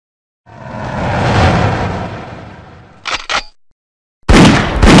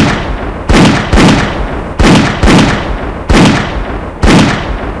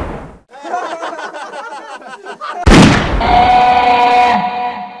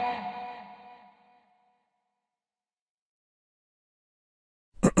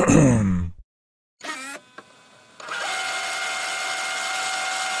I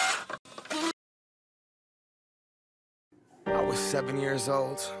was 7 years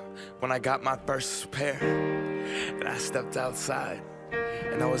old when I got my first pair, and I stepped outside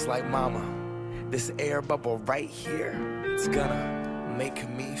and I was like, Mama, this air bubble right here, it's gonna make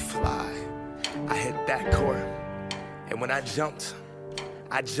me fly. I hit that court, and when I jumped,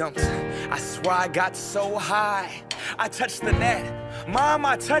 I swear I got so high, I touched the net. Mom,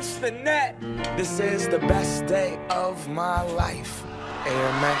 I touched the net. This is the best day of my life.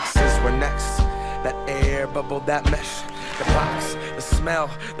 Air Maxes were next. That air bubble, that mesh, the box, the smell,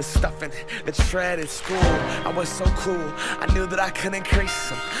 the stuffing, the tread at school. I was so cool, I knew that I couldn't crease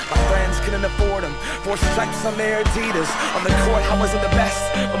them. My friends couldn't afford them. 4 stripes on their Adidas. On the court, I wasn't the best,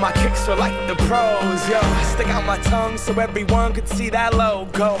 but my kicks were like the pros. Yo, I stick out my tongue so everyone could see that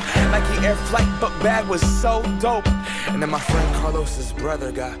logo. Nike Air Flight book bag was so dope. And then my friend Carlos's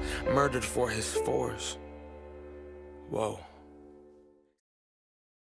brother got murdered for his 4s. Whoa.